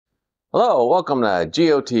Hello, welcome to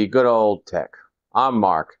GOT Good Old Tech. I'm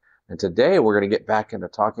Mark, and today we're going to get back into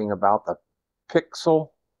talking about the Pixel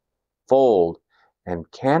Fold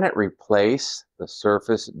and can it replace the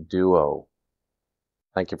Surface Duo?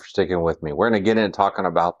 Thank you for sticking with me. We're going to get into talking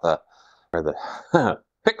about the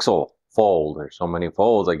Pixel Fold. There's so many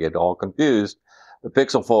folds, I get all confused. The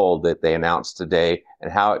Pixel Fold that they announced today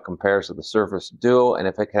and how it compares to the Surface Duo and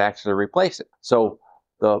if it can actually replace it. So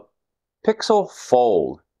the Pixel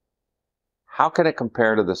Fold, how can it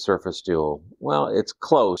compare to the Surface Duo? Well, it's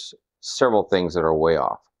close. Several things that are way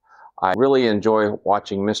off. I really enjoy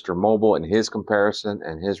watching Mr. Mobile and his comparison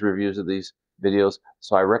and his reviews of these videos.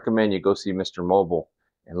 So I recommend you go see Mr. Mobile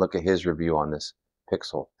and look at his review on this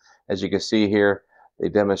Pixel. As you can see here, they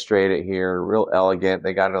demonstrate it here, real elegant.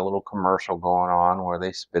 They got a little commercial going on where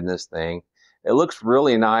they spin this thing. It looks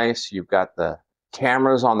really nice. You've got the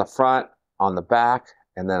cameras on the front, on the back,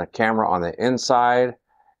 and then a camera on the inside.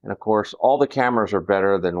 And of course, all the cameras are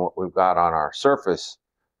better than what we've got on our Surface,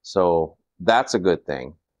 so that's a good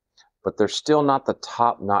thing. But they're still not the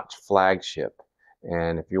top-notch flagship.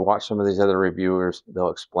 And if you watch some of these other reviewers, they'll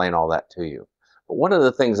explain all that to you. But one of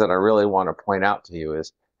the things that I really want to point out to you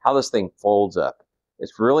is how this thing folds up.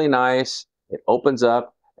 It's really nice. It opens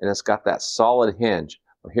up, and it's got that solid hinge.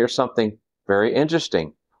 But here's something very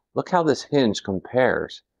interesting. Look how this hinge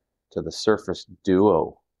compares to the Surface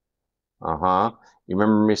Duo. You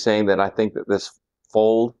remember me saying that I think that this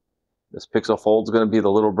Pixel Fold is going to be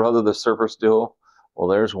the little brother of the Surface Duo? Well,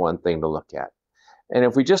 there's one thing to look at. And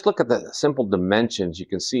if we just look at the simple dimensions, you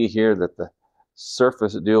can see here that the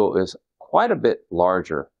Surface Duo is quite a bit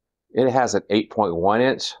larger. It has an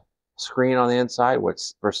 8.1-inch screen on the inside,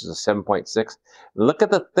 which versus a 7.6. Look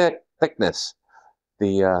at the thickness.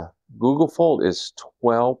 The Google Fold is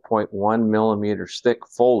 12.1 millimeters thick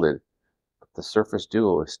folded. The Surface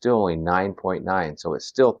Duo is still only 9.9, so it's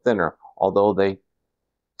still thinner, although they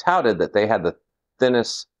touted that they had the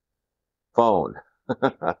thinnest phone.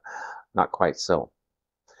 Not quite so.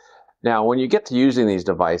 Now, when you get to using these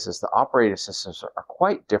devices, the operating systems are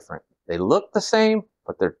quite different. They look the same,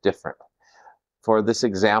 but they're different. For this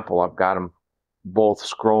example, I've got them both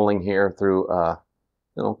scrolling here through,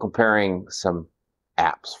 comparing some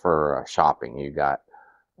apps for shopping. You got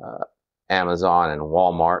Amazon and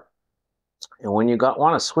Walmart. And when you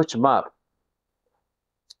want to switch them up,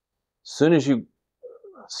 as soon as you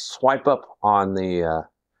swipe up on the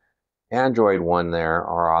Android one there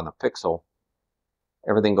or on the Pixel,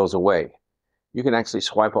 everything goes away. You can actually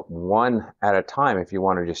swipe up one at a time if you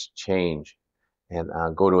want to just change and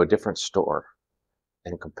go to a different store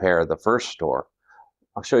and compare the first store.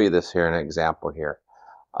 I'll show you this here, an example here.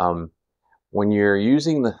 When you're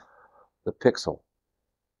using the Pixel,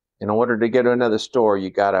 in order to get to another store, you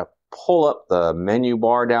got to pull up the menu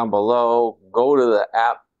bar down below, go to the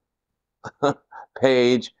app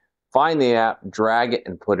page, find the app, drag it,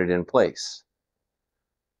 and put it in place.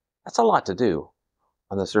 That's a lot to do.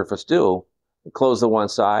 On the Surface Duo, you close the one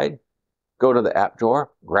side, go to the app drawer,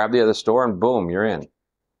 grab the other store, and boom, you're in.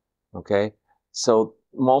 Okay? So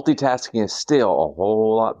multitasking is still a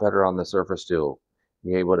whole lot better on the Surface Duo.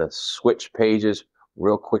 You're able to switch pages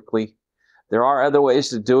real quickly. There are other ways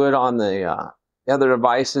to do it on the other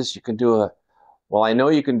devices. You can do I know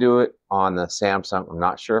you can do it on the Samsung. I'm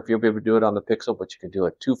not sure if you'll be able to do it on the Pixel, but you can do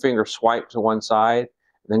a 2-finger swipe to one side,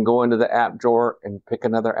 then go into the app drawer and pick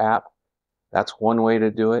another app. That's one way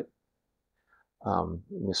to do it.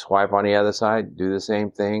 You swipe on the other side, do the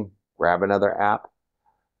same thing, grab another app.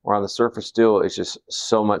 Or on the Surface Duo, it's just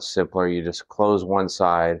so much simpler. You just close one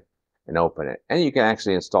side and open it. And you can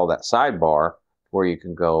actually install that sidebar where you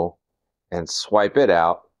can go and swipe it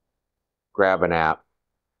out, grab an app,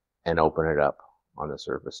 and open it up on the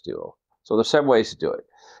Surface Duo. So there's several ways to do it.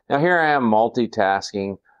 Now here I am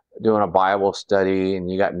multitasking, doing a Bible study, and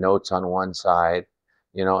you got notes on one side.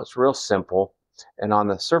 It's real simple. And on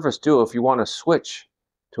the Surface Duo, if you want to switch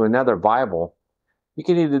to another Bible, you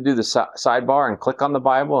can either do the sidebar and click on the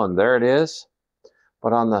Bible, and there it is.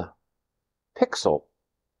 But on the Pixel,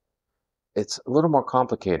 it's a little more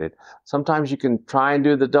complicated. Sometimes you can try and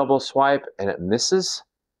do the double swipe, and it misses.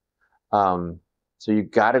 So you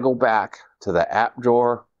got to go back to the app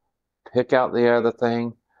drawer, pick out the other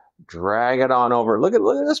thing, drag it on over. Look at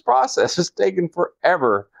this process. It's taken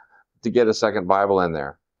forever to get a second Bible in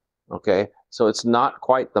there. Okay, so it's not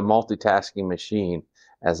quite the multitasking machine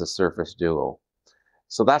as a Surface Duo.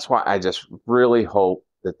 So that's why I just really hope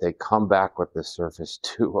that they come back with the Surface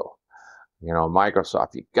Duo.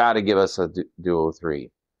 Microsoft, you got to give us a Duo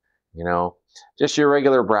 3. Just your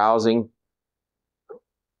regular browsing.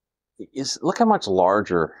 Look how much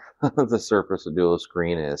larger the Surface Duo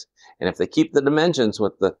screen is. And if they keep the dimensions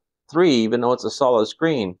with the 3, even though it's a solid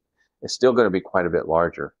screen, is still going to be quite a bit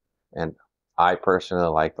larger. And I personally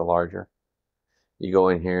like the larger. You go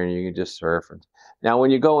in here and you can just surf. Now,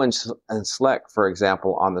 when you go and select, for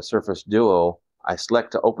example, on the Surface Duo, I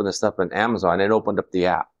select to open this up in Amazon. It opened up the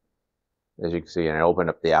app, as you can see, and it opened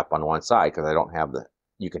up the app on one side because I don't have the.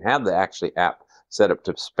 You can have the actually app set up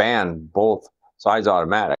to span both sides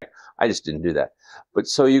automatic. I just didn't do that. But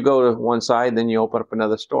so you go to one side, then you open up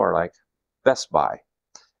another store like Best Buy,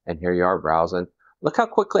 and here you are browsing. Look how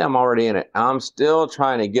quickly I'm already in it. I'm still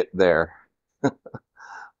trying to get there.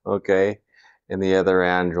 Okay, in the other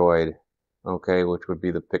Android, okay, which would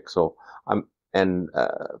be the Pixel.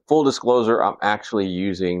 Full disclosure, I'm actually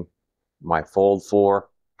using my Fold 4.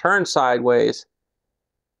 Turn sideways,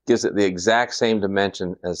 gives it the exact same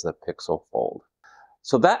dimension as the Pixel Fold.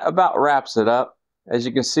 So that about wraps it up. As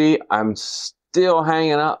you can see, I'm still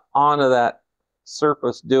hanging up onto that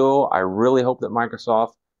Surface Duo. I really hope that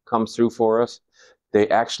Microsoft comes through for us. They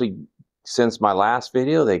actually, since my last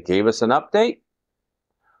video, they gave us an update.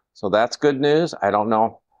 So that's good news. I don't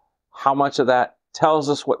know how much of that tells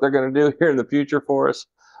us what they're going to do here in the future for us,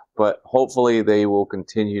 but hopefully they will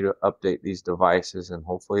continue to update these devices, and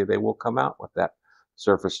hopefully they will come out with that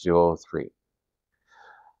Surface Duo 3.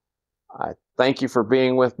 I thank you for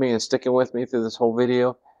being with me and sticking with me through this whole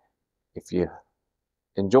video. If you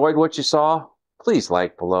enjoyed what you saw, please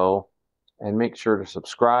like below and make sure to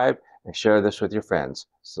subscribe and share this with your friends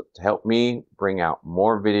to help me bring out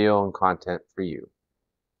more video and content for you.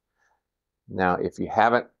 Now, if you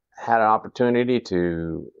haven't had an opportunity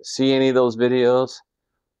to see any of those videos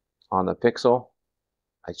on the Pixel,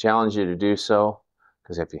 I challenge you to do so,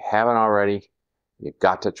 because if you haven't already, you've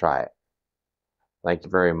got to try it. Thank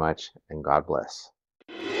you very much, and God bless.